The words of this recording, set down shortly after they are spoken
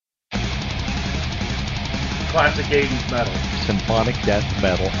classic 80s metal. Symphonic death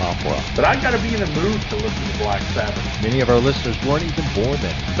metal opera. But I gotta be in the mood to listen to Black Sabbath. Many of our listeners weren't even born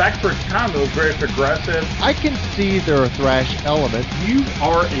then. Back for its time, it was very progressive. I can see there are thrash elements. You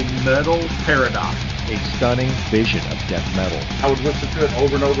are a metal paradox. A stunning vision of death metal. I would listen to it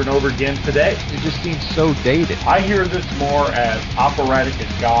over and over and over again today. It just seems so dated. I hear this more as operatic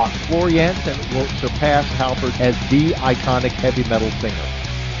and goth. Floor Jansen will surpass Halford as the iconic heavy metal singer.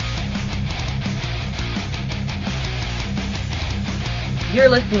 You're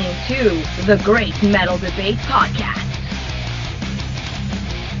listening to the Great Metal Debate Podcast.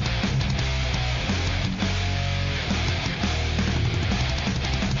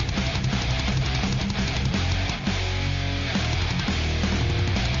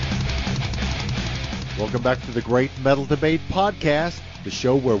 Welcome back to the Great Metal Debate Podcast, the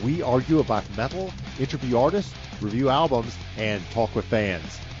show where we argue about metal, interview artists, review albums, and talk with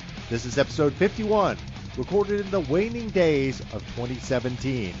fans. This is episode 51, recorded in the waning days of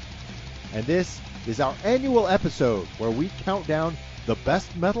 2017. And this is our annual episode where we count down the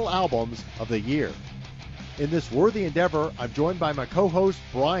best metal albums of the year. In this worthy endeavor, I'm joined by my co-host,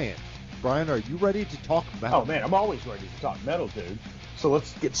 Brian. Brian, are you ready to talk metal? Oh, man, I'm always ready to talk metal, dude. So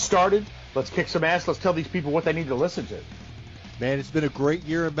let's get started. Let's kick some ass. Let's tell these people what they need to listen to. Man, it's been a great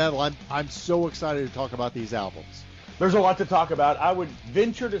year in metal. I'm so excited to talk about these albums. There's a lot to talk about. I would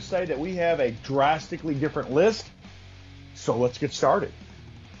venture to say that we have a drastically different list. So let's get started.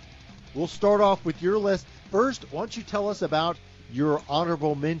 We'll start off with your list. First, why don't you tell us about your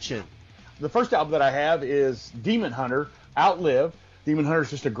honorable mention? The first album that I have is Demon Hunter, Outlive. Demon Hunter is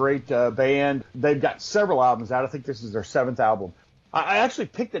just a great band. They've got several albums out. I think this is their 7th album. I actually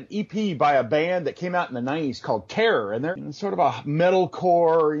picked an EP by a band that came out in the 90s called Terror, and they're sort of a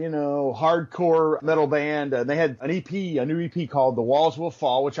metalcore, hardcore metal band. And they had an EP, a new EP called The Walls Will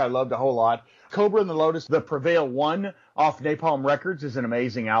Fall, which I loved a whole lot. Cobra and the Lotus, The Prevail 1 off Napalm Records is an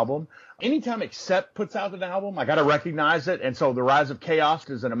amazing album. Anytime Accept puts out an album, I got to recognize it. And so The Rise of Chaos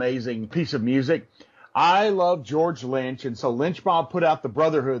is an amazing piece of music. I love George Lynch, and so Lynch Mob put out The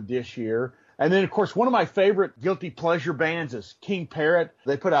Brotherhood this year. And then, of course, one of my favorite guilty pleasure bands is King Parrot.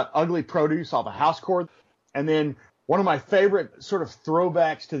 They put out Ugly Produce off of Housecore. And then one of my favorite sort of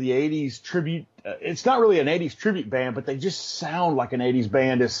throwbacks to the 80s tribute, it's not really an 80s tribute band, but they just sound like an 80s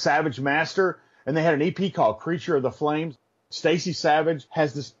band, is Savage Master. And they had an EP called Creature of the Flames. Stacey Savage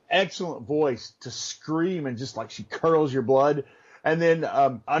has this excellent voice to scream and just like she curdles your blood. And then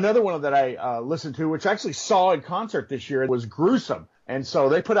another one that I listened to, which I actually saw in concert this year, was Gruesome. And so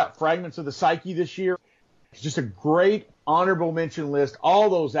they put out Fragments of the Psyche this year. It's just a great honorable mention list. All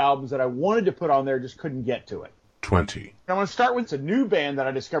those albums that I wanted to put on there, just couldn't get to it. 20. I'm going to start with a new band that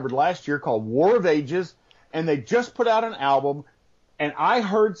I discovered last year called War of Ages. And they just put out an album. And I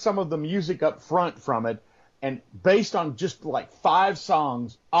heard some of the music up front from it. And based on just like 5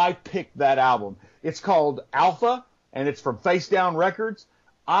 songs, I picked that album. It's called Alpha, and it's from Face Down Records.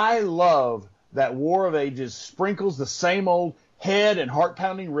 I love that War of Ages sprinkles the same old head and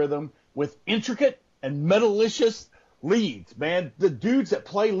heart-pounding rhythm with intricate and metalicious leads, man. The dudes that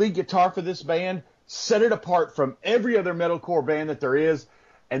play lead guitar for this band set it apart from every other metalcore band that there is.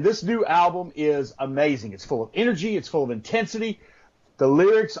 And this new album is amazing. It's full of energy. It's full of intensity. The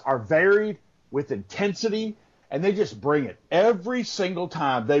lyrics are varied with intensity, and they just bring it. Every single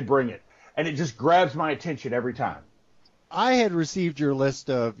time they bring it. And it just grabs my attention every time. I had received your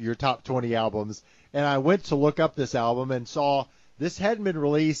list of your top 20 albums, and I went to look up this album and saw this hadn't been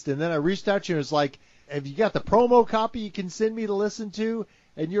released, and then I reached out to you and was like, have you got the promo copy you can send me to listen to?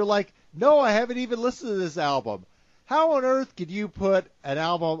 And you're like, no, I haven't even listened to this album. How on earth could you put an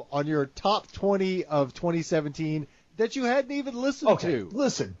album on your top 20 of 2017 that you hadn't even listened to?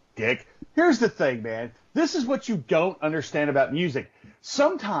 Listen, Dick, here's the thing, man. This is what you don't understand about music.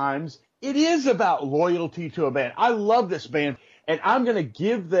 Sometimes it is about loyalty to a band. I love this band, and I'm going to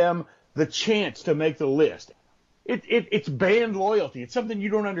give them the chance to make the list. It's band loyalty. It's something you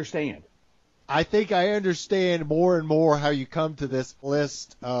don't understand. I think I understand more and more how you come to this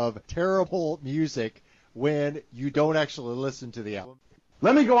list of terrible music when you don't actually listen to the album.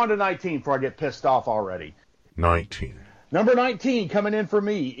 Let me go on to 19 before I get pissed off already. 19. Number 19 coming in for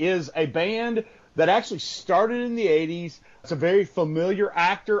me is a band that actually started in the 80s. It's a very familiar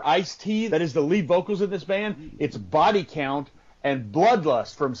actor, Ice-T, that is the lead vocals in this band. It's Body Count and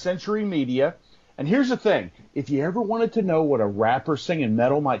Bloodlust from Century Media. And here's the thing. If you ever wanted to know what a rapper singing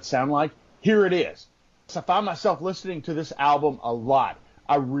metal might sound like, here it is. So I find myself listening to this album a lot.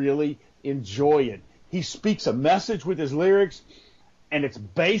 I really enjoy it. He speaks a message with his lyrics, and it's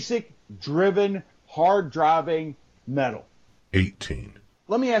basic, driven, hard-driving metal. 18.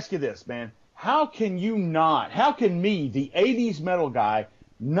 Let me ask you this, man. how can me, the 80s metal guy,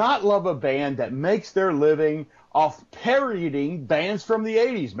 not love a band that makes their living off parodying bands from the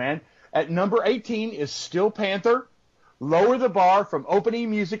 80s, man? At number 18 is Steel Panther, Lower the Bar from Opening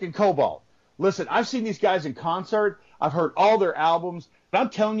Music and Cobalt. Listen, I've seen these guys in concert. I've heard all their albums. But I'm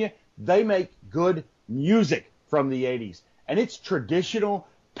telling you, they make good music from the 80s. And it's traditional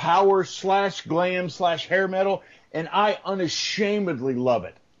power / glam / hair metal, and I unashamedly love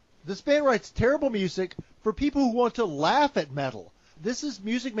it. This band writes terrible music for people who want to laugh at metal. This is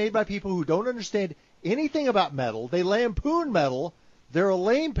music made by people who don't understand anything about metal. They lampoon metal. They're a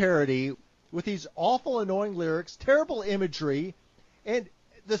lame parody with these awful, annoying lyrics, terrible imagery. And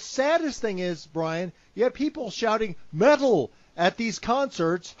the saddest thing is, Brian, you have people shouting metal at these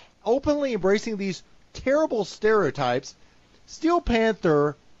concerts, openly embracing these terrible stereotypes. Steel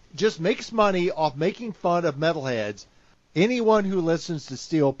Panther just makes money off making fun of metalheads. Anyone who listens to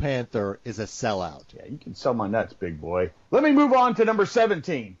Steel Panther is a sellout. Yeah, you can sell my nuts, big boy. Let me move on to number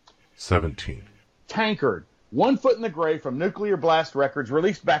 17. 17. Tankard, One Foot in the Grave from Nuclear Blast Records,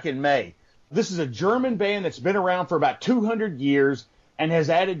 released back in May. This is a German band that's been around for about 200 years and has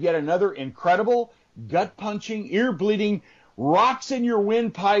added yet another incredible, gut-punching, ear-bleeding,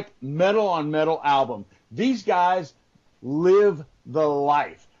 rocks-in-your-windpipe metal-on-metal album. These guys live the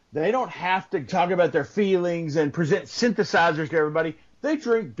life. They don't have to talk about their feelings and present synthesizers to everybody. They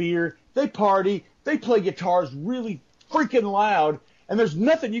drink beer, they party, they play guitars really freaking loud, and there's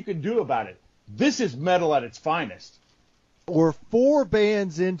nothing you can do about it. This is metal at its finest. We're 4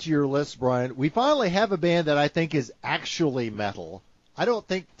 bands into your list, Brian. We finally have a band that I think is actually metal. I don't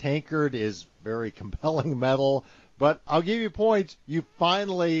think Tankard is very compelling metal, but I'll give you points. You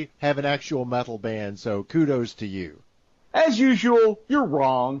finally have an actual metal band, so kudos to you. As usual, you're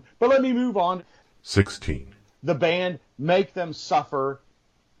wrong, but let me move on. 16. The band Make Them Suffer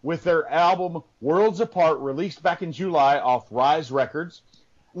with their album Worlds Apart, released back in July off Rise Records.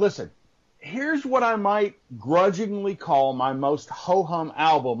 Listen, here's what I might grudgingly call my most ho-hum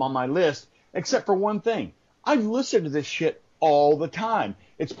album on my list, except for one thing. I listen to this shit all the time.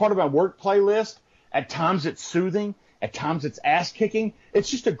 It's part of my work playlist. At times it's soothing. At times it's ass-kicking.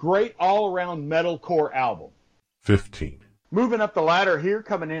 It's just a great all-around metalcore album. 15. Moving up the ladder here,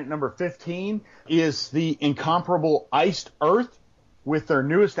 coming in at number 15, is the incomparable Iced Earth with their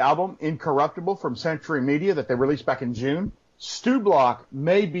newest album, Incorruptible, from Century Media that they released back in June. Stu Block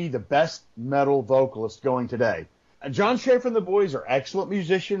may be the best metal vocalist going today. John Schaefer and the boys are excellent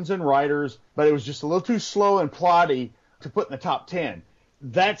musicians and writers, but it was just a little too slow and plotty to put in the top 10.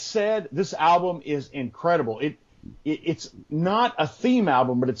 That said, this album is incredible. It's not a theme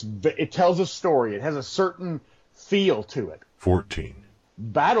album, but it tells a story. It has a certain feel to it. 14.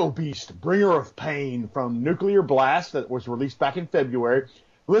 Battle Beast, Bringer of Pain from Nuclear Blast that was released back in February.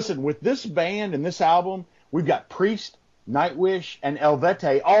 Listen, with this band and this album, we've got Priest, Nightwish, and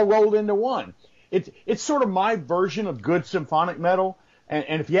Helvete all rolled into one. It's sort of my version of good symphonic metal.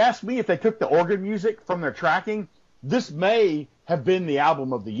 And if you ask me if they took the organ music from their tracking, this may have been the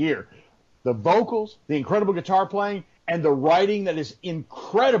album of the year. The vocals, the incredible guitar playing, and the writing that is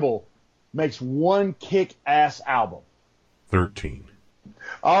incredible makes one kick-ass album. 13.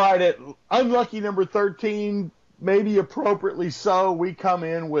 All right, at unlucky number 13, maybe appropriately so, we come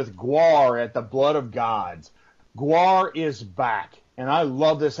in with Gwar at the Blood of Gods. Gwar is back, and I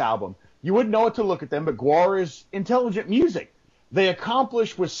love this album. You wouldn't know it to look at them, but Gwar is intelligent music. They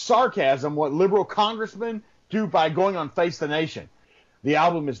accomplish with sarcasm what liberal congressmen do by going on Face the Nation. The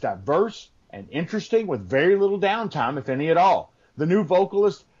album is diverse and interesting with very little downtime, if any at all. The new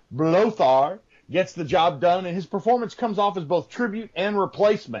vocalist, Blothar, gets the job done, and his performance comes off as both tribute and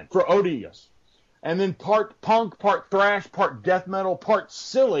replacement for Odious. And then part punk, part thrash, part death metal, part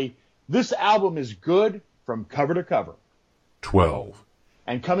silly, this album is good from cover to cover. 12.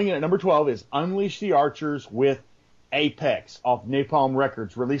 And coming in at number 12 is Unleash the Archers with Apex off Napalm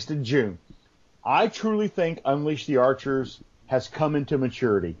Records, released in June. I truly think Unleash the Archers has come into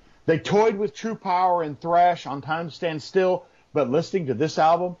maturity. They toyed with true power and thrash on Time Stand Still, but listening to this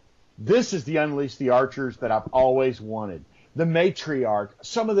album, this is the Unleash the Archers that I've always wanted. The Matriarch,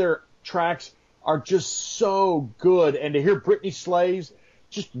 some of their tracks are just so good, and to hear Brittany Slays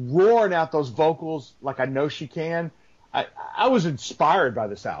just roaring out those vocals like I know she can, I was inspired by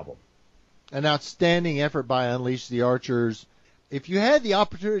this album. An outstanding effort by Unleash the Archers. If you had the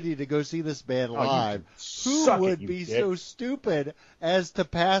opportunity to go see this band live, who would be so stupid as to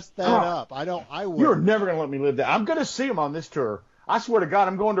pass that up? I would. You're never going to let me live that. I'm going to see them on this tour. I swear to God,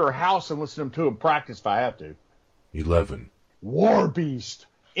 I'm going to her house and listening to them practice if I have to. 11. War Beast,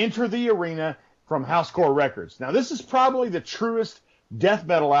 Enter the Arena from Housecore Records. Now, this is probably the truest death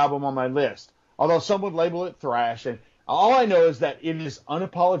metal album on my list, although some would label it thrash. And all I know is that it is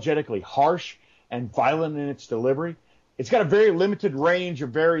unapologetically harsh and violent in its delivery. It's got a very limited range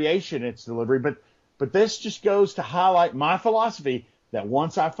of variation in its delivery, but this just goes to highlight my philosophy that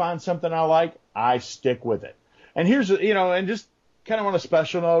once I find something I like, I stick with it. And here's, and just kind of on a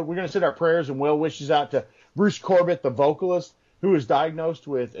special note, we're going to send our prayers and well wishes out to Bruce Corbett, the vocalist, who was diagnosed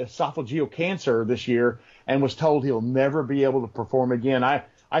with esophageal cancer this year and was told he'll never be able to perform again.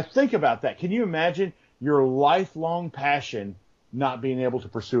 I think about that. Can you imagine your lifelong passion not being able to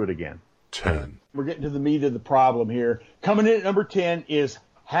pursue it again? 10. We're getting to the meat of the problem here. Coming in at number 10 is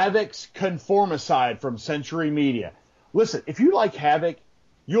Havoc's Conformicide from Century Media. Listen, if you like Havoc,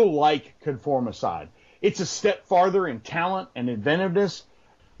 you'll like Conformicide. It's a step farther in talent and inventiveness.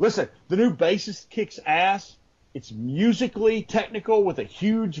 Listen, the new bassist kicks ass. It's musically technical with a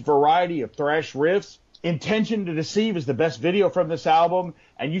huge variety of thrash riffs. Intention to Deceive is the best video from this album,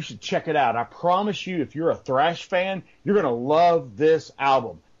 and you should check it out. I promise you, if you're a thrash fan, you're going to love this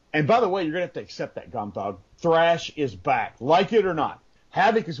album. And by the way, you're going to have to accept that, Gomthog. Thrash is back, like it or not.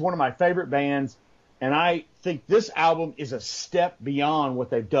 Havoc is one of my favorite bands, and I think this album is a step beyond what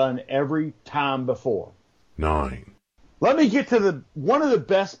they've done every time before. 9. Let me get to one of the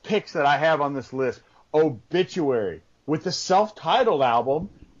best picks that I have on this list, Obituary, with the self-titled album,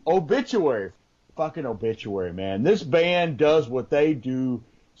 Obituary. Fucking Obituary, man. This band does what they do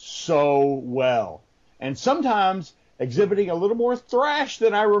so well. And sometimes exhibiting a little more thrash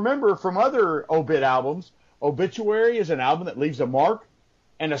than I remember from other Obit albums. Obituary is an album that leaves a mark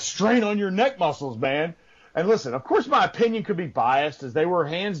and a strain on your neck muscles, man. And listen, of course my opinion could be biased, as they were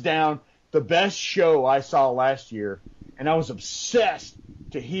hands down the best show I saw last year, and I was obsessed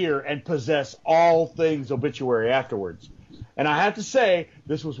to hear and possess all things Obituary afterwards. And I have to say,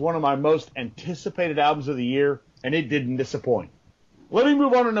 this was one of my most anticipated albums of the year, and it didn't disappoint. Let me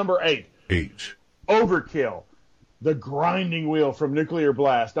move on to number 8. 8. Overkill, the grinding wheel from Nuclear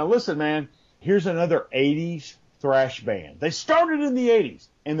Blast. Now listen, man, here's another 80s thrash band. They started in the 80s,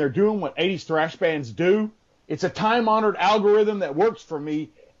 and they're doing what 80s thrash bands do. It's a time-honored algorithm that works for me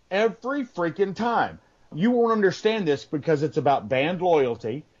every freaking time. You won't understand this because it's about band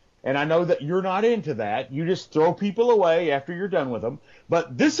loyalty, and I know that you're not into that. You just throw people away after you're done with them.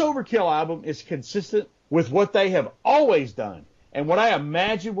 But this Overkill album is consistent with what they have always done, and what I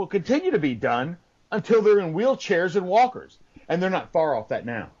imagine will continue to be done until they're in wheelchairs and walkers. And they're not far off that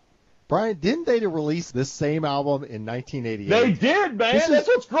now. Brian, didn't they release this same album in 1988? They did, man. That's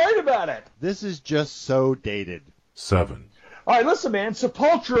what's great about it. This is just so dated. 7. All right, listen, man.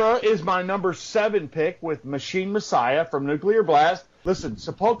 Sepultura is my number 7 pick with Machine Messiah from Nuclear Blast. Listen,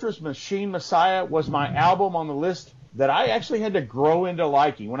 Sepultura's Machine Messiah was my album on the list that I actually had to grow into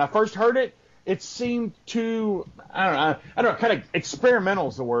liking. When I first heard it, it seemed too, I don't know, kind of experimental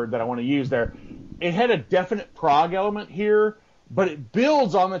is the word that I want to use there. It had a definite prog element here, but it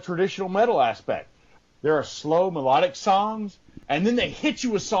builds on the traditional metal aspect. There are slow melodic songs, and then they hit you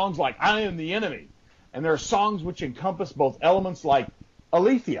with songs like I Am the Enemy. And there are songs which encompass both elements like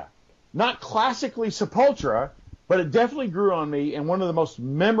Aletheia. Not classically Sepultura, but it definitely grew on me, and one of the most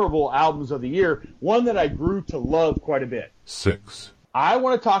memorable albums of the year, one that I grew to love quite a bit. 6. I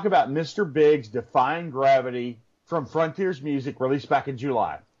want to talk about Mr. Big's Defying Gravity from Frontiers Music, released back in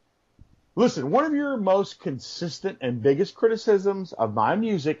July. Listen, one of your most consistent and biggest criticisms of my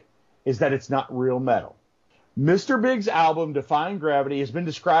music is that it's not real metal. Mr. Big's album, Defying Gravity, has been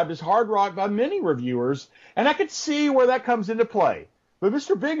described as hard rock by many reviewers, and I could see where that comes into play. But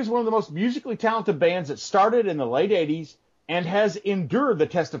Mr. Big is one of the most musically talented bands that started in the late 80s and has endured the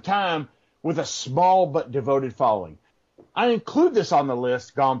test of time with a small but devoted following. I include this on the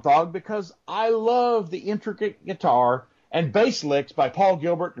list, Gomthog, because I love the intricate guitar and bass licks by Paul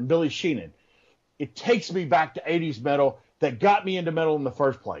Gilbert and Billy Sheehan. It takes me back to 80s metal that got me into metal in the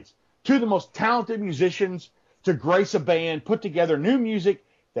first place. Two of the most talented musicians to grace a band put together new music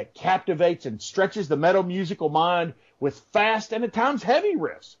that captivates and stretches the metal musical mind with fast and at times heavy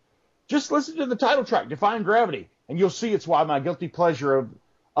riffs. Just listen to the title track, Defying Gravity, and you'll see it's why my guilty pleasure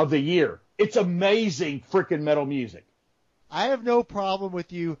of the year. It's amazing freaking metal music. I have no problem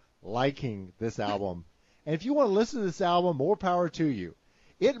with you liking this album. And if you want to listen to this album, more power to you.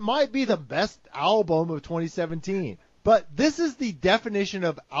 It might be the best album of 2017. But this is the definition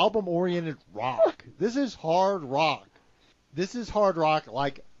of album-oriented rock. This is hard rock. This is hard rock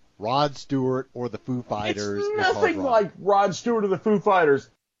like Rod Stewart or the Foo Fighters. It's nothing like Rod Stewart or the Foo Fighters.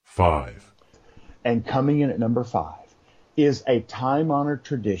 5. And coming in at number 5 is a time-honored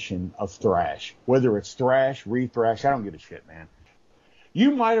tradition of thrash. Whether it's thrash, re-thrash, I don't give a shit, man.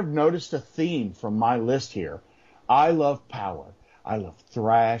 You might have noticed a theme from my list here. I love power. I love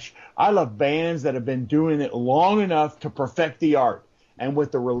thrash. I love bands that have been doing it long enough to perfect the art. And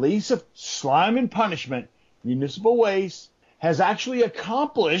with the release of Slime and Punishment, Municipal Waste has actually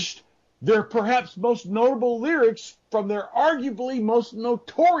accomplished their perhaps most notable lyrics from their arguably most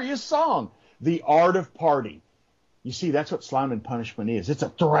notorious song, The Art of Party. You see, that's what Slime and Punishment is. It's a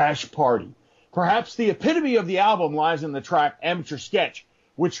thrash party. Perhaps the epitome of the album lies in the track Amateur Sketch,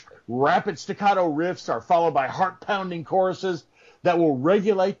 which rapid staccato riffs are followed by heart-pounding choruses that will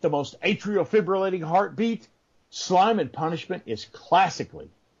regulate the most atriofibrillating heartbeat. Slime and Punishment is classically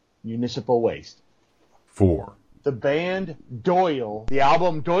Municipal Waste. 4, The band Doyle, the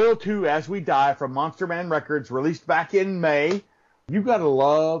album Doyle 2 As We Die from Monster Man Records, released back in May. You gotta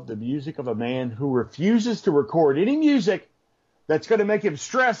love the music of a man who refuses to record any music that's gonna make him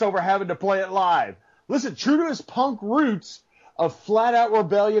stress over having to play it live. Listen, true to his punk roots of flat-out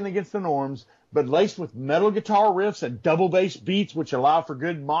rebellion against the norms, but laced with metal guitar riffs and double bass beats which allow for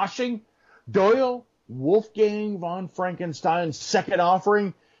good moshing, Doyle, Wolfgang von Frankenstein's second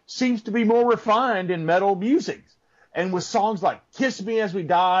offering, seems to be more refined in metal music. And with songs like Kiss Me As We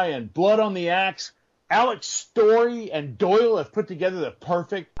Die and Blood on the Axe, Alex Story and Doyle have put together the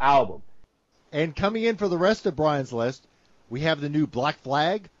perfect album. And coming in for the rest of Brian's list, we have the new Black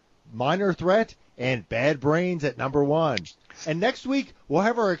Flag, Minor Threat, and Bad Brains at number 1. And next week, we'll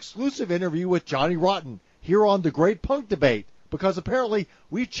have our exclusive interview with Johnny Rotten here on The Great Punk Debate, because apparently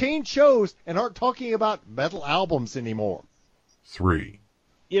we've changed shows and aren't talking about metal albums anymore. 3,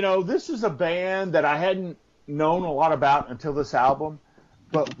 You know, this is a band that I hadn't known a lot about until this album,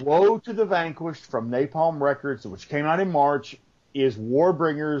 but Woe to the Vanquished from Napalm Records, which came out in March, is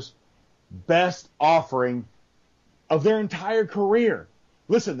Warbringer's best offering of their entire career.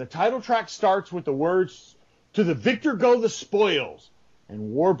 Listen, the title track starts with the words, "To the victor go the spoils,"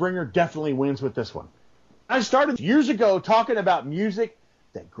 and Warbringer definitely wins with this one. I started years ago talking about music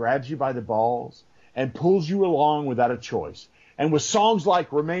that grabs you by the balls and pulls you along without a choice. And with songs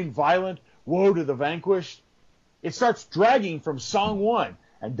like Remain Violent, Woe to the Vanquished, it starts dragging from song 1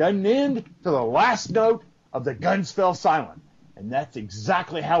 and doesn't end to the last note of The Guns Fell Silent. And that's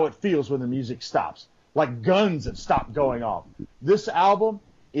exactly how it feels when the music stops, like guns have stopped going off. This album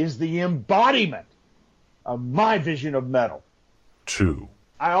is the embodiment of my vision of metal. 2,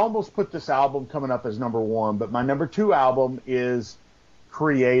 I almost put this album coming up as number 1, but my number 2 album is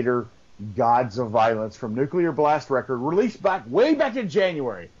Creator, Gods of Violence from Nuclear Blast Record, released way back in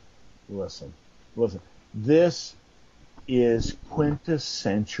January. Listen. This is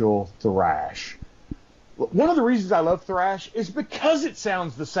quintessential thrash. One of the reasons I love thrash is because it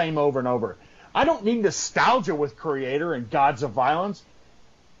sounds the same over and over. I don't need nostalgia with Creator and Gods of Violence.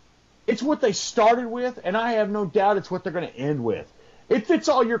 It's what they started with, and I have no doubt it's what they're going to end with. It fits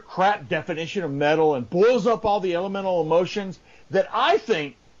all your crap definition of metal and boils up all the elemental emotions that I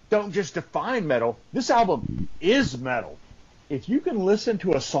think don't just define metal. This album is metal. If you can listen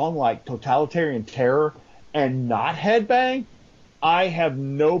to a song like Totalitarian Terror and not headbang, I have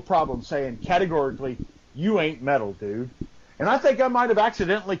no problem saying categorically, you ain't metal, dude. And I think I might have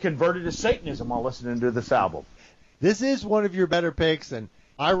accidentally converted to Satanism while listening to this album. This is one of your better picks, and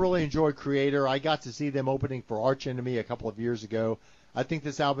I really enjoy Creator. I got to see them opening for Arch Enemy a couple of years ago. I think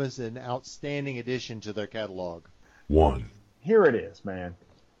this album is an outstanding addition to their catalog. 1, Here it is, man.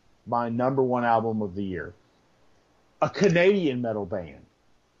 My number 1 album of the year. A Canadian metal band.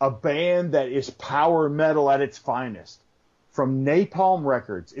 A band that is power metal at its finest. From Napalm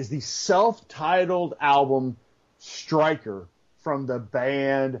Records is the self-titled album Striker from the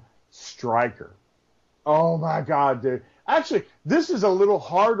band Striker. Oh my God, dude. Actually, this is a little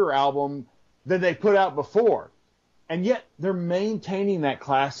harder album than they put out before. And yet they're maintaining that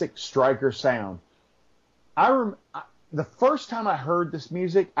classic Striker sound. The first time I heard this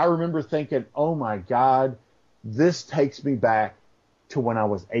music, I remember thinking, oh my God, this takes me back to when I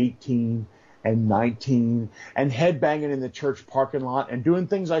was 18 and 19 and headbanging in the church parking lot and doing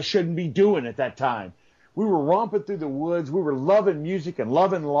things I shouldn't be doing at that time. We were romping through the woods. We were loving music and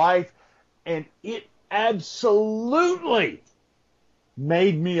loving life. And it absolutely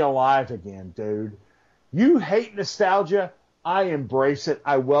made me alive again, dude. You hate nostalgia. I embrace it.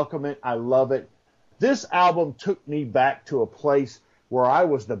 I welcome it. I love it. This album took me back to a place where I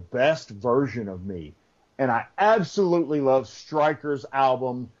was the best version of me. And I absolutely love Striker's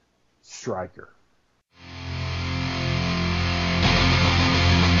album, Striker.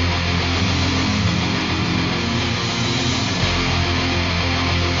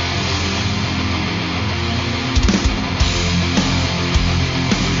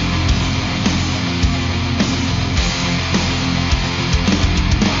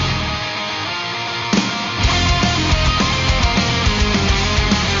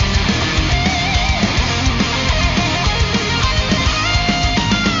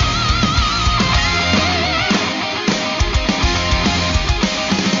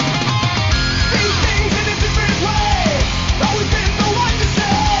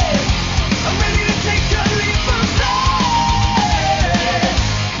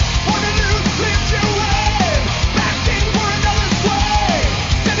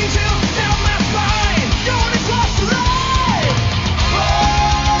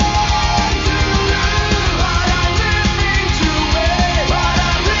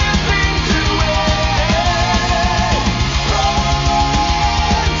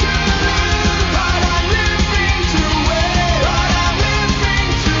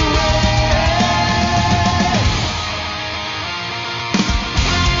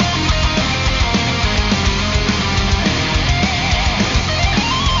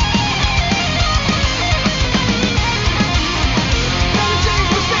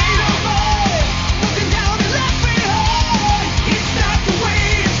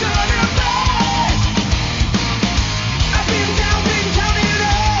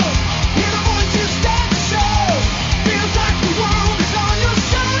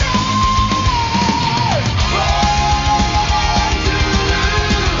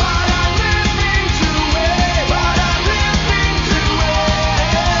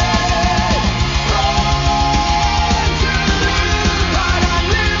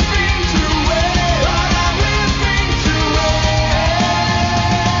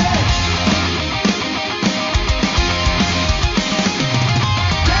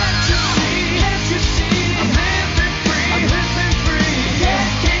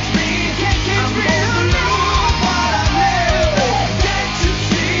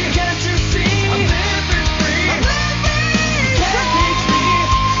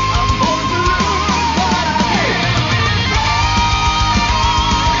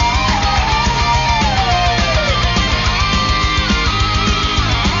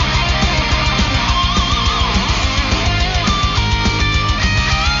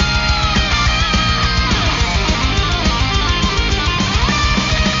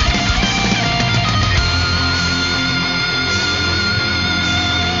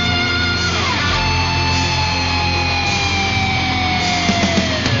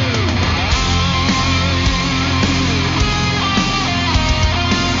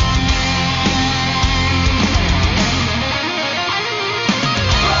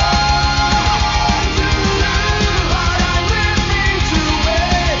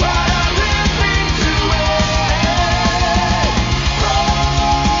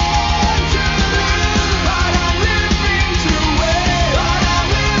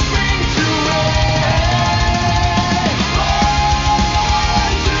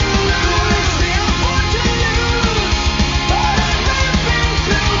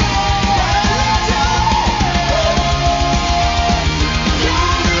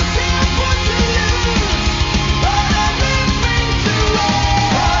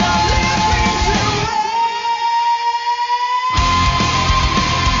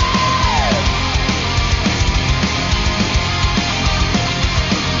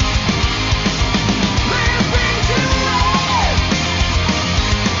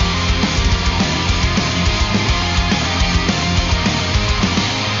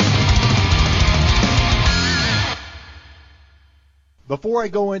 Before I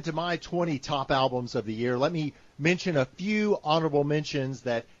go into my 20 top albums of the year, let me mention a few honorable mentions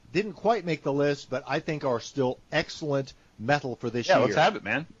that didn't quite make the list, but I think are still excellent metal for this year. Yeah, let's have it,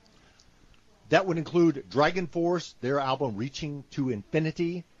 man. That would include Dragon Force, their album Reaching to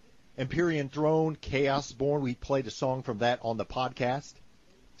Infinity, Empyrean Throne, Chaos Born. We played a song from that on the podcast.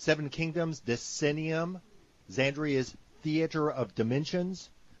 Seven Kingdoms, Decennium, Xandria's Theater of Dimensions,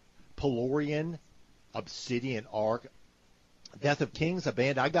 Pelorian, Obsidian Arc, Death of Kings, a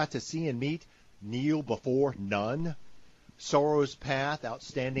band I got to see and meet, Kneel Before None, Sorrow's Path,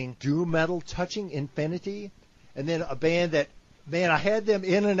 outstanding doom metal, Touching Infinity, and then a band that, man, I had them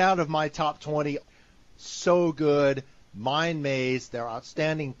in and out of my top 20, so good, Mind Maze, their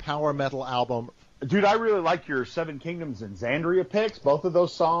outstanding power metal album. Dude, I really like your Seven Kingdoms and Xandria picks. Both of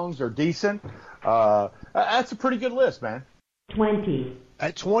those songs are decent. That's a pretty good list, man. 20.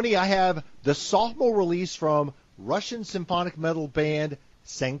 At 20, I have the sophomore release from Russian symphonic metal band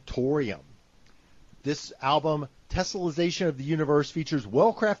Sanctorium. This album, Tessellization of the Universe, features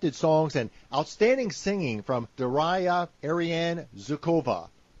well-crafted songs and outstanding singing from Darya Ariane Zhukova.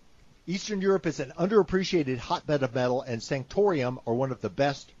 Eastern Europe is an underappreciated hotbed of metal, and Sanctorium are one of the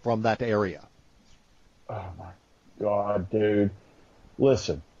best from that area. Oh, my God, dude.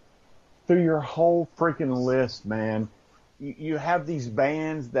 Listen, through your whole freaking list, man, you have these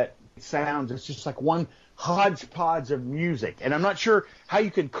bands that sound it's just like one hodgepodge of music. And I'm not sure how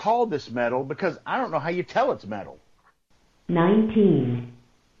you can call this metal because I don't know how you tell it's metal. 19.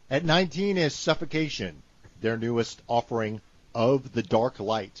 At 19 is Suffocation, their newest offering, Of the Dark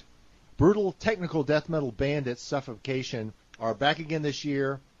Light. Brutal technical death metal band at Suffocation are back again this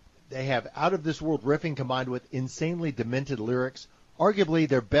year. They have out-of-this-world riffing combined with insanely demented lyrics, arguably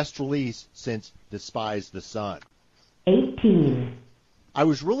their best release since Despise the Sun. 18. I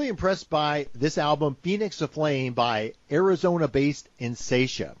was really impressed by this album, Phoenix Aflame, by Arizona-based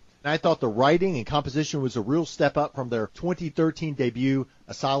Insatia. And I thought the writing and composition was a real step up from their 2013 debut,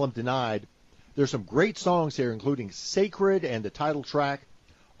 Asylum Denied. There's some great songs here, including Sacred and the title track.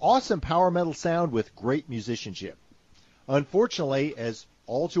 Awesome power metal sound with great musicianship. Unfortunately, as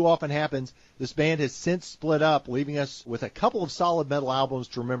all too often happens, this band has since split up, leaving us with a couple of solid metal albums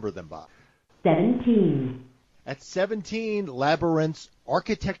to remember them by. 17. At 17, Labyrinth's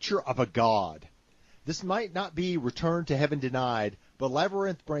Architecture of a God. This might not be Return to Heaven Denied, but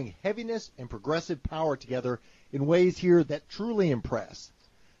Labyrinth bring heaviness and progressive power together in ways here that truly impress.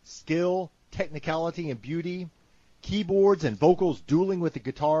 Skill, technicality, and beauty, keyboards and vocals dueling with the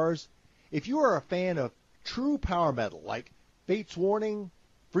guitars. If you are a fan of true power metal like Fate's Warning,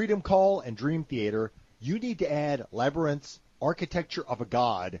 Freedom Call, and Dream Theater, you need to add Labyrinth's Architecture of a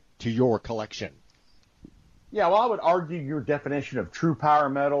God to your collection. Yeah, well, I would argue your definition of true power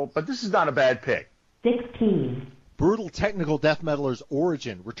metal, but this is not a bad pick. 16. Brutal technical death metalers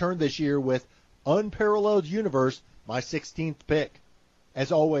Origin returned this year with Unparalleled Universe, my 16th pick.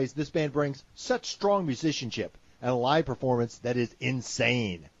 As always, this band brings such strong musicianship and a live performance that is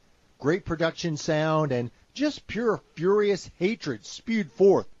insane. Great production sound and just pure furious hatred spewed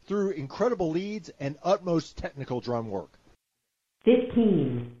forth through incredible leads and utmost technical drum work.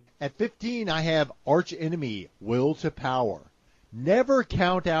 15. At 15, I have Arch Enemy, Will to Power. Never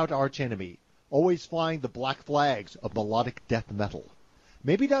count out Arch Enemy, always flying the black flags of melodic death metal.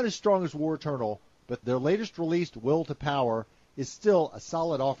 Maybe not as strong as War Eternal, but their latest released Will to Power is still a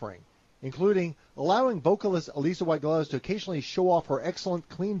solid offering, including allowing vocalist Elisa White Gloves to occasionally show off her excellent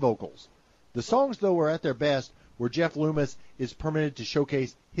clean vocals. The songs, though, are at their best where Jeff Loomis is permitted to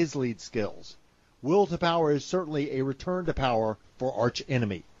showcase his lead skills. Will to Power is certainly a return to power for Arch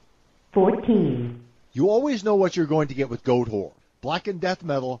Enemy. 14. You always know what you're going to get with Goatwhore, blackened death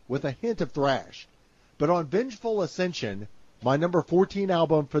metal with a hint of thrash. But on Vengeful Ascension, my number 14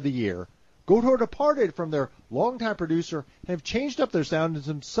 album for the year, Goatwhore departed from their longtime producer and have changed up their sound in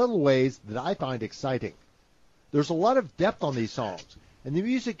some subtle ways that I find exciting. There's a lot of depth on these songs, and the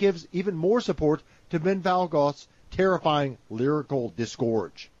music gives even more support to Ben Valgoth's terrifying lyrical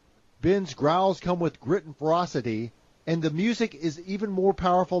disgorge. Ben's growls come with grit and ferocity, and the music is even more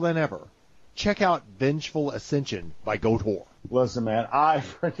powerful than ever. Check out Vengeful Ascension by Goatwhore. Listen, man, I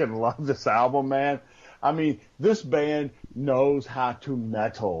freaking love this album, man. I mean, this band knows how to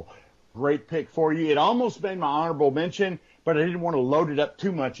metal. Great pick for you. It almost made my honorable mention, but I didn't want to load it up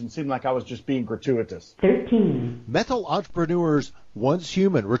too much and seem like I was just being gratuitous. 13. Metal entrepreneurs Once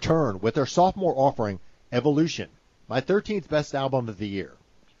Human return with their sophomore offering, Evolution, my 13th best album of the year.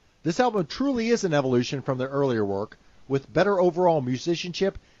 This album truly is an evolution from their earlier work, with better overall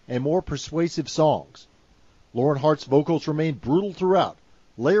musicianship and more persuasive songs. Lauren Hart's vocals remain brutal throughout,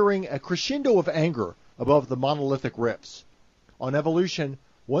 layering a crescendo of anger above the monolithic riffs. on Evolution,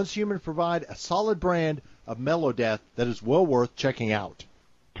 Once Human provide a solid brand of melodeath that is well worth checking out.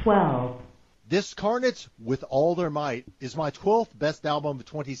 12. Discarnates with All Their Might is my 12th best album of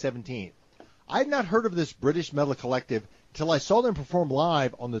 2017. I had not heard of this British metal collective until I saw them perform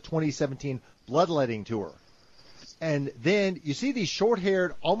live on the 2017 Bloodletting tour. And then you see these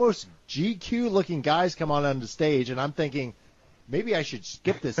short-haired, almost GQ-looking guys come on the stage, and I'm thinking, maybe I should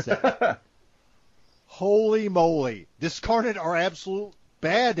skip this set. Holy moly. Discarnate are absolute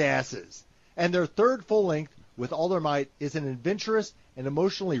badasses. And their third full-length, With All Their Might, is an adventurous and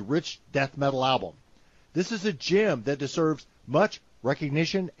emotionally rich death metal album. This is a gem that deserves much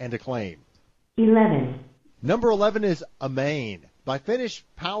recognition and acclaim. 11. Number 11 is Amain by Finnish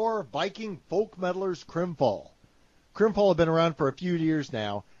power Viking folk metalers Crimfall. Crimfall have been around for a few years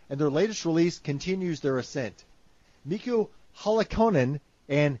now, and their latest release continues their ascent. Mikko Halikonen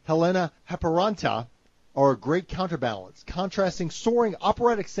and Helena Haparanta are a great counterbalance, contrasting soaring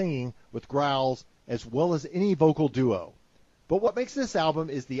operatic singing with growls as well as any vocal duo. But what makes this album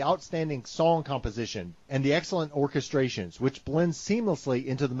is the outstanding song composition and the excellent orchestrations, which blend seamlessly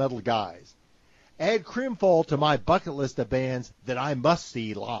into the metal guise. Add Crimfall to my bucket list of bands that I must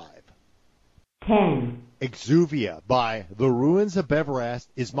see live. 10. Exuvia by The Ruins of Beverast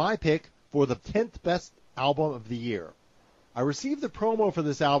is my pick for the 10th best album of the year. I received the promo for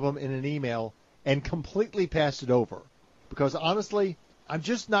this album in an email and completely passed it over because honestly, I'm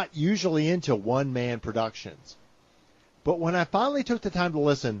just not usually into one-man productions. But when I finally took the time to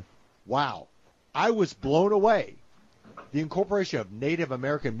listen, wow, I was blown away. The incorporation of Native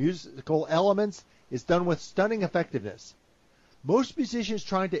American musical elements is done with stunning effectiveness. Most musicians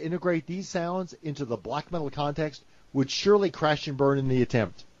trying to integrate these sounds into the black metal context would surely crash and burn in the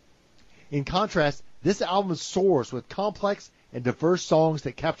attempt. In contrast, this album soars with complex and diverse songs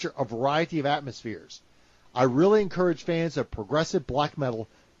that capture a variety of atmospheres. I really encourage fans of progressive black metal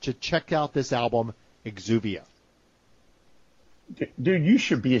to check out this album, Exuvia. Dude, you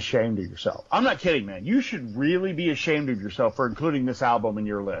should be ashamed of yourself. I'm not kidding, man. You should really be ashamed of yourself for including this album in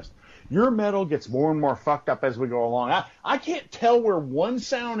your list. Your metal gets more and more fucked up as we go along. I can't tell where one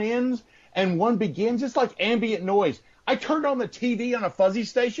sound ends and one begins. It's like ambient noise. I turned on the TV on a fuzzy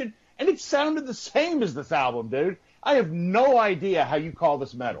station, and it sounded the same as this album, dude. I have no idea how you call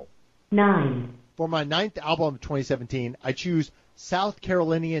this metal. 9. For my 9th album of 2017, I choose South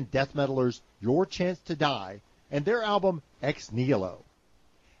Carolinian death metalers Your Chance to Die and their album Ex Nihilo.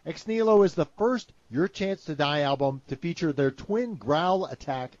 Ex Nihilo is the first Your Chance to Die album to feature their twin growl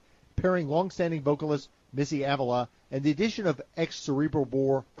attack pairing long-standing vocalist Missy Avila and the addition of ex-Cerebral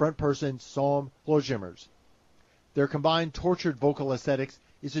Bore frontperson Psalm Klojimmers. Their combined tortured vocal aesthetics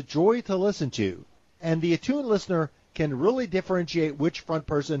is a joy to listen to, and the attuned listener can really differentiate which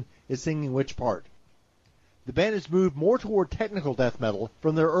frontperson is singing which part. The band has moved more toward technical death metal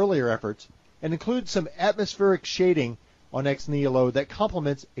from their earlier efforts and includes some atmospheric shading on Ex Nihilo that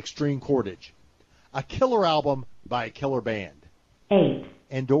complements extreme cordage. A killer album by a killer band. 8.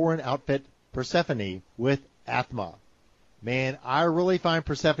 Andorran outfit Persephone with Athma. Man, I really find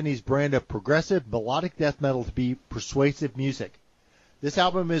Persephone's brand of progressive melodic death metal to be persuasive music. This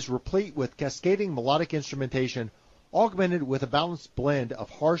album is replete with cascading melodic instrumentation augmented with a balanced blend of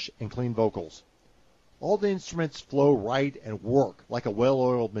harsh and clean vocals. All the instruments flow right and work like a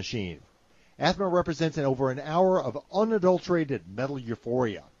well-oiled machine. Athma represents over an hour of unadulterated metal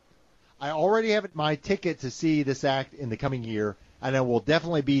euphoria. I already have my ticket to see this act in the coming year, and I will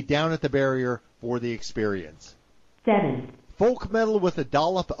definitely be down at the barrier for the experience. 7. Folk metal with a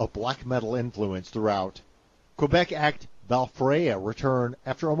dollop of black metal influence throughout. Quebec act Valfreya return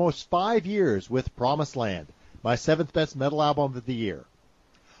after almost 5 years with Promised Land, my 7th best metal album of the year.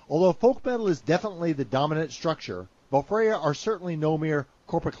 Although folk metal is definitely the dominant structure, Valfreya are certainly no mere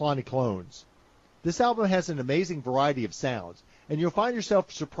Corpiclani clones. This album has an amazing variety of sounds, and you'll find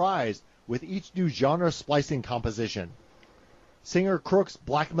yourself surprised with each new genre-splicing composition. Singer Crook's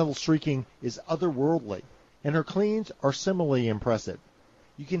black metal shrieking is otherworldly, and her cleans are similarly impressive.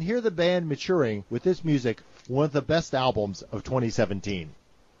 You can hear the band maturing with this music, one of the best albums of 2017.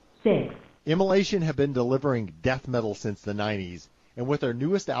 6. Immolation have been delivering death metal since the 90s, and with their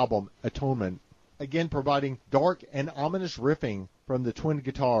newest album, Atonement, again providing dark and ominous riffing from the twin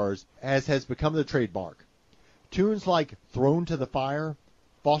guitars, as has become the trademark. Tunes like Thrown to the Fire,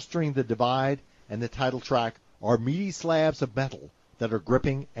 Fostering the Divide, and the title track are meaty slabs of metal that are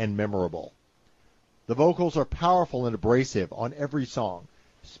gripping and memorable. The vocals are powerful and abrasive on every song,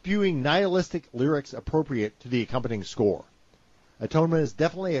 spewing nihilistic lyrics appropriate to the accompanying score. Atonement is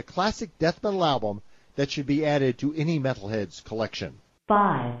definitely a classic death metal album that should be added to any metalhead's collection.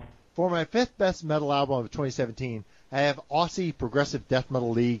 5. For my 5th best metal album of 2017, I have Aussie progressive death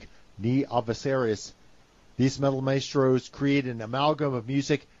metal league Ni Adversaries. These metal maestros create an amalgam of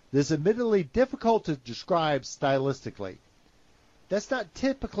music that is admittedly difficult to describe stylistically. That's not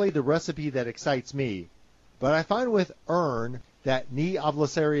typically the recipe that excites me, but I find with Urn that Ni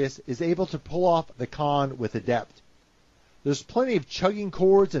Adversaries is able to pull off the con with adept. There's plenty of chugging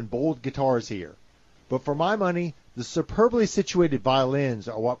chords and bold guitars here, but for my money, the superbly situated violins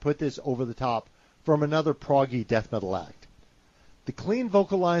are what put this over the top from another proggy death metal act. The clean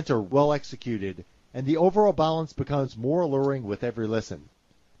vocal lines are well executed, and the overall balance becomes more alluring with every listen.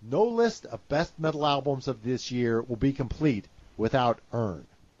 No list of best metal albums of this year will be complete without Urn.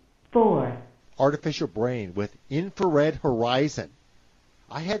 4, Artificial Brain with Infrared Horizon.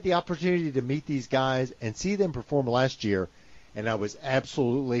 I had the opportunity to meet these guys and see them perform last year, and I was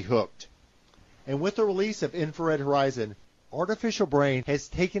absolutely hooked. And with the release of Infrared Horizon, Artificial Brain has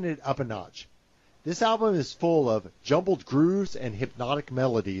taken it up a notch. This album is full of jumbled grooves and hypnotic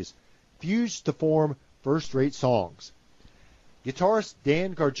melodies fused to form first-rate songs. Guitarist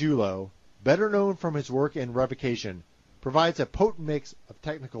Dan Gargiulo, better known from his work in Revocation, provides a potent mix of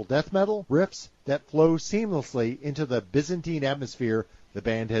technical death metal riffs that flow seamlessly into the Byzantine atmosphere the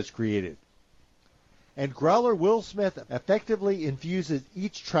band has created. And growler Will Smith effectively infuses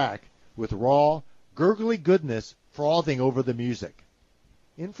each track with raw, gurgly goodness frothing over the music.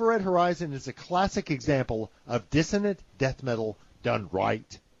 Infrared Horizon is a classic example of dissonant death metal done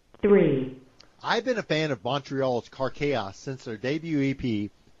right. 3, I've been a fan of Montreal's Carchaos since their debut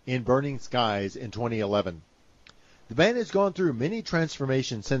EP in Burning Skies in 2011. The band has gone through many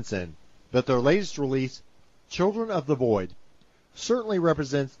transformations since then, but their latest release, Children of the Void, certainly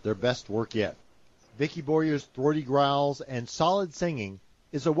represents their best work yet. Vicky Boyer's throaty growls and solid singing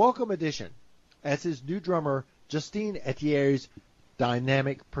is a welcome addition, as is new drummer Justine Etier's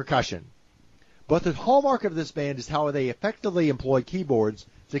dynamic percussion. But the hallmark of this band is how they effectively employ keyboards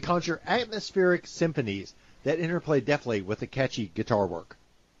to conjure atmospheric symphonies that interplay deftly with the catchy guitar work.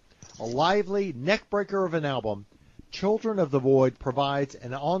 A lively neck-breaker of an album, Children of the Void provides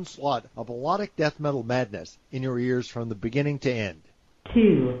an onslaught of melodic death metal madness in your ears from the beginning to end.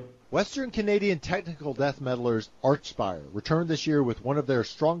 2, Western Canadian technical death metalers Archspire returned this year with one of their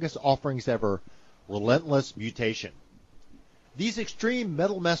strongest offerings ever, Relentless Mutation. These extreme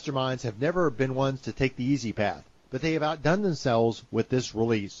metal masterminds have never been ones to take the easy path, but they have outdone themselves with this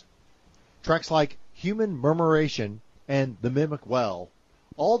release. Tracks like Human Murmuration and The Mimic Well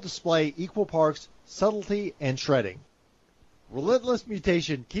all display equal parts subtlety and shredding. Relentless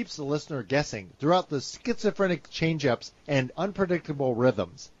Mutation keeps the listener guessing throughout the schizophrenic change-ups and unpredictable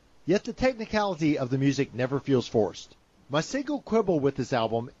rhythms, yet the technicality of the music never feels forced. My single quibble with this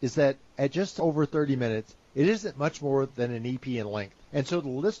album is that at just over 30 minutes, it isn't much more than an EP in length, and so the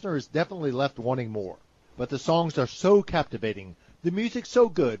listener is definitely left wanting more. But the songs are so captivating, the music's so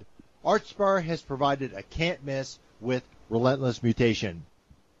good, Archspire has provided a can't miss with Relentless Mutation.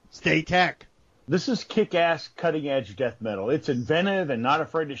 Stay tech! This is kick-ass, cutting-edge death metal. It's inventive and not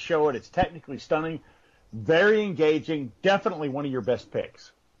afraid to show it. It's technically stunning, very engaging, definitely one of your best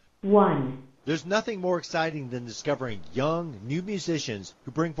picks. 1, There's nothing more exciting than discovering young, new musicians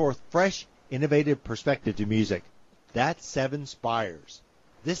who bring forth fresh, innovative perspective to music. That's Seven Spires.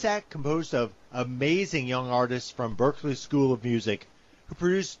 This act composed of amazing young artists from Berklee School of Music who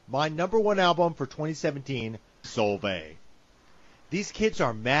produced my #1 album for 2017, Solvay. These kids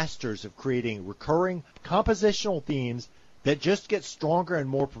are masters of creating recurring compositional themes that just get stronger and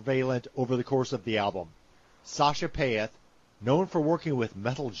more prevalent over the course of the album. Sasha Payeth, known for working with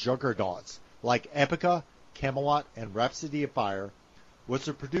metal juggernauts like Epica, Camelot, and Rhapsody of Fire, was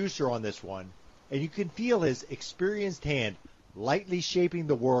the producer on this one, and you can feel his experienced hand lightly shaping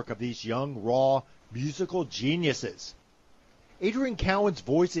the work of these young, raw, musical geniuses. Adrian Cowan's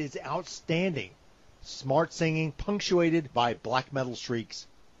voice is outstanding, smart singing punctuated by black metal shrieks,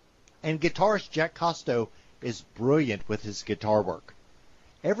 and guitarist Jack Costo is brilliant with his guitar work.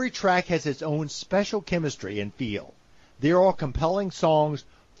 Every track has its own special chemistry and feel. They are all compelling songs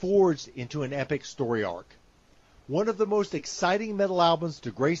forged into an epic story arc. One of the most exciting metal albums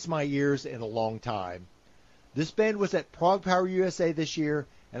to grace my ears in a long time. This band was at Prog Power USA this year,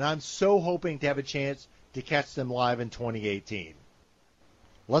 and I'm so hoping to have a chance to catch them live in 2018.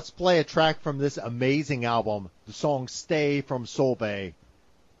 Let's play a track from this amazing album, the song Stay from Solvay.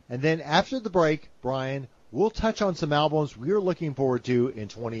 And then after the break, Brian, we'll touch on some albums we're looking forward to in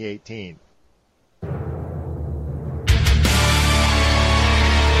 2018.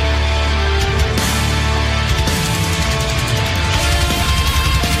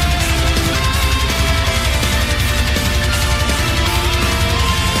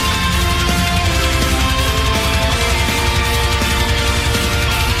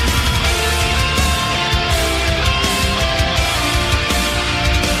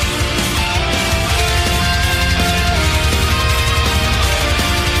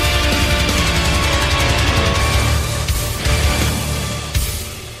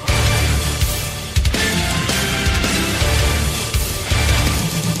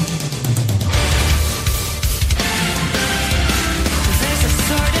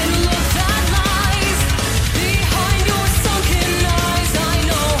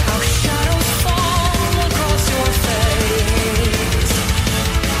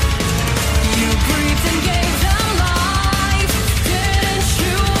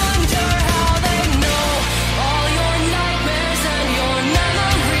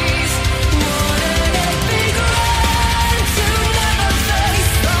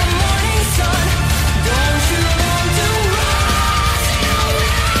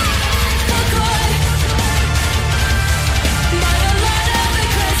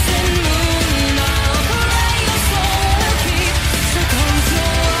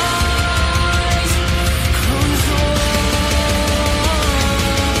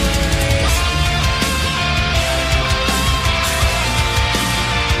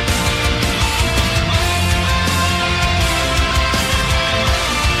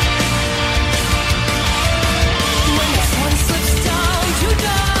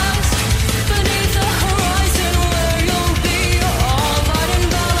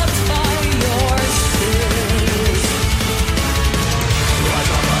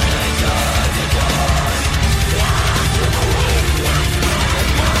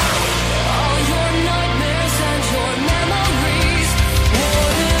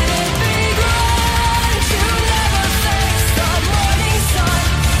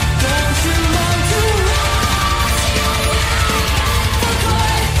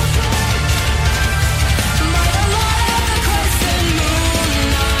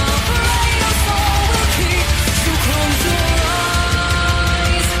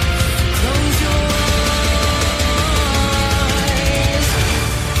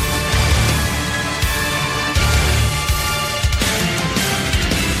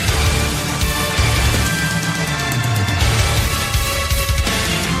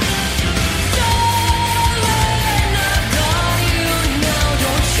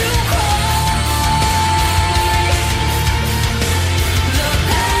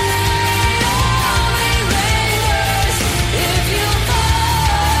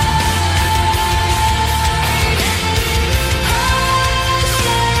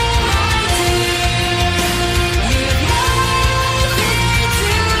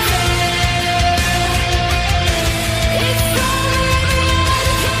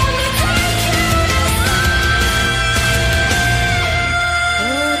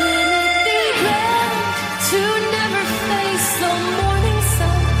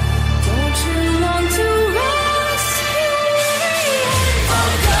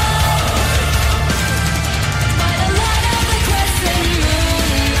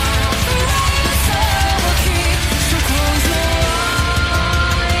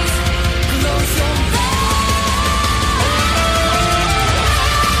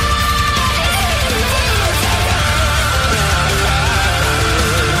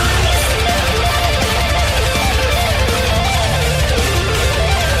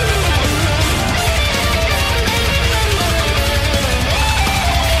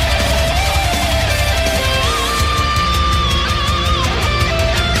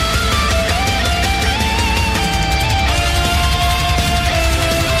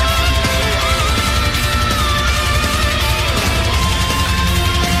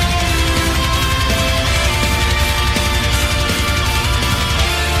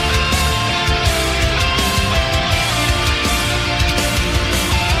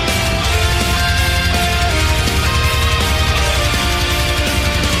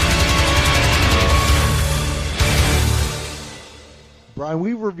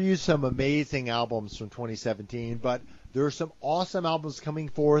 we've reviewed some amazing albums from 2017, but there are some awesome albums coming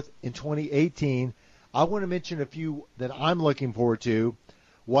forth in 2018. I want to mention a few that I'm looking forward to.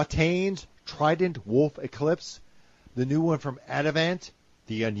 Wataine's Trident Wolf Eclipse, the new one from Adavant,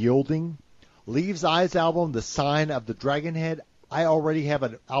 The Unyielding, Leaves' Eyes album, The Sign of the Dragonhead. I already have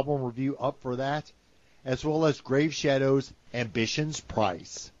an album review up for that, as well as Grave Shadows, Ambition's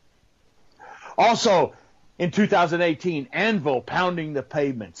Price. Also, in 2018, Anvil Pounding the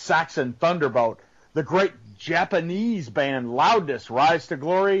Pavement, Saxon Thunderbolt, the great Japanese band Loudness, Rise to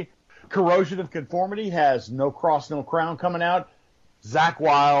Glory, Corrosion of Conformity has No Cross, No Crown coming out, Zakk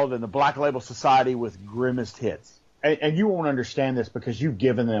Wylde and the Black Label Society with Grimmest Hits. And you won't understand this because you've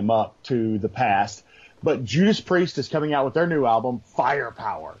given them up to the past, but Judas Priest is coming out with their new album,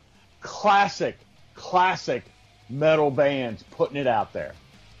 Firepower. Classic metal bands putting it out there.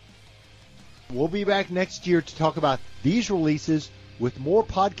 We'll be back next year to talk about these releases with more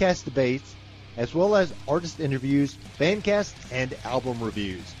podcast debates, as well as artist interviews, fancasts, and album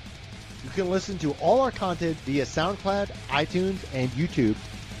reviews. You can listen to all our content via SoundCloud, iTunes, and YouTube,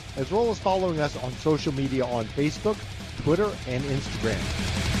 as well as following us on social media on Facebook, Twitter, and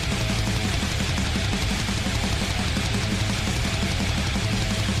Instagram.